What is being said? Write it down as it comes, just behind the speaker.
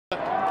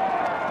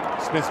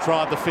Smith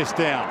tried the fist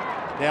down.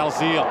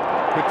 Dalziel,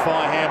 quick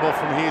fire handball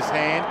from his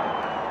hand.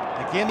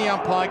 Again, the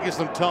umpire gives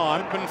them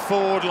time. Open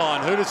forward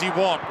line. Who does he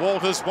want?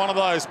 Walters, one of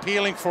those,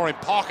 peeling for him.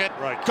 Pocket,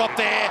 right. Got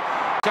there,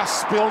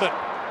 just spilled it.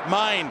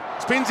 Mayne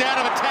spins out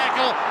of a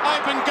tackle,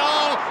 open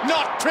goal,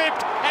 not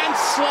tripped, and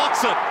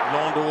slots it.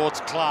 Long towards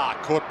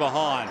Clark, caught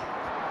behind.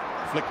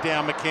 Flick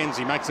down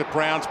McKenzie, makes it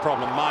Brown's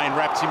problem. Mayne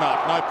wraps him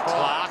up. No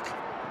Clark.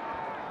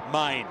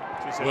 Mayne,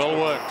 well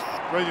worked.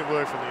 Brilliant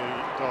work from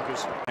the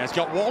Dockers. Now he's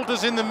got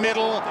Walters in the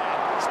middle.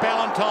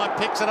 Spallentine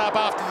picks it up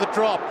after the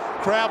drop.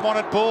 Crowd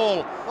wanted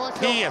ball.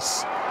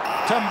 Pearce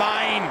to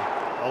Mayne.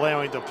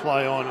 Allowing to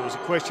play on. It was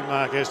a question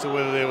mark as to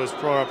whether there was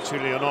prior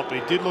opportunity or not, but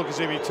he did look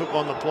as if he took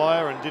on the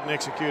player and didn't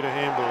execute a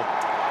handball.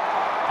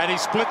 And he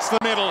splits the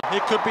middle. He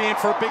could be in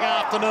for a big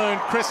afternoon.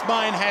 Chris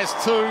Mayne has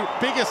two.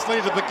 Biggest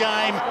lead of the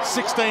game,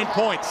 16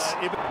 points.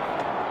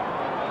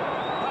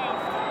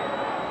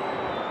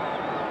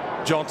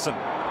 Johnson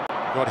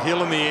got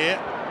Hill in the air.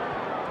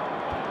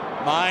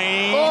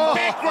 Mayne,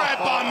 big grab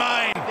by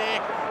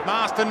Mayne.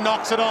 Marston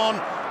knocks it on.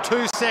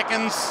 2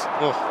 seconds.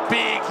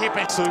 Big hip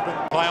and Subin.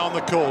 Play on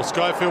the call.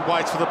 Schofield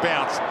waits for the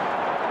bounce.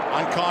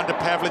 Unkind to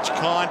Pavlich,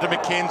 kind to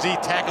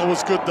McKenzie. Tackle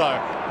was good though.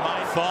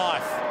 Mayne,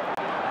 Fife.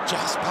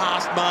 Just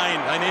past Mayne.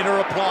 They need to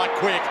reply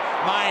quick.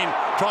 Mayne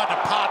tried to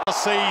part the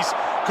seas.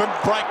 Couldn't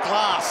break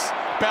glass.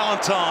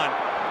 Ballantyne.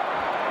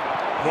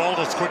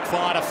 Walters quick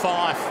fire to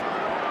Fife.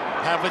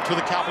 Pavlich with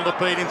a couple to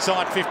beat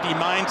inside 50.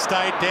 Mayne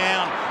stayed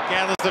down.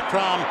 Gathers the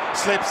crumb.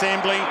 Slips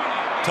Embley.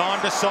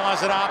 Time to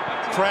size it up.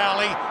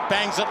 Crowley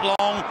bangs it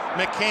long.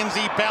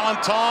 McKenzie,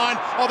 Ballantyne.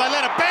 Oh, they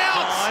let it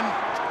bounce.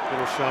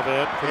 Little shove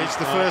out. He's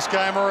the first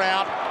gamer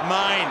out.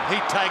 Mayne, he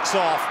takes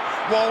off.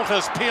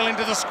 Walters peeling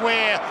to the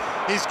square.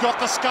 He's got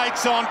the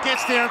skates on.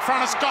 Gets there in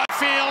front of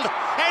Schofield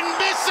and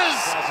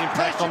misses. Has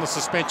impact on the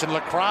suspension.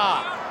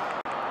 Lacroix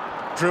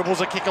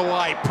dribbles a kick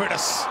away.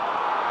 Pritis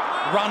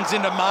runs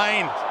into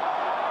Mayne.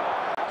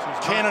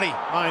 Kennedy.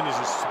 Mayne is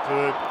a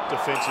superb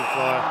defensive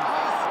player.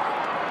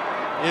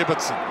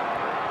 Ibbotson.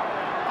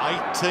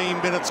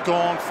 18 minutes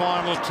gone,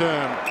 final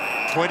term.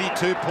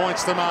 22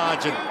 points the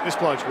margin. This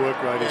bloke's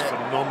work rate is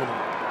phenomenal.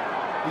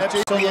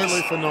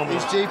 Absolutely phenomenal.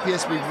 His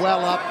GPS will be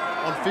well up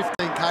on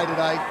 15k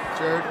today,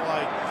 Jared.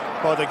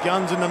 By the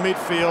guns in the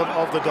midfield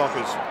of the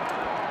Dockers.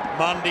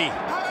 Mundy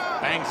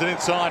bangs it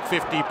inside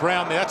 50.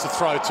 Brown there, that's a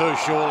throw too,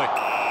 surely.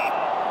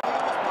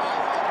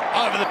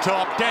 Over the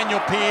top, Daniel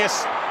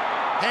Pearce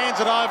hands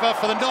it over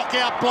for the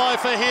knockout blow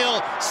for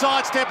Hill.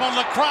 Sidestep on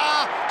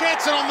Lacroix,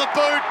 gets it on the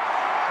boot.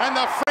 And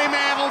the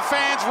Fremantle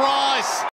fans rise.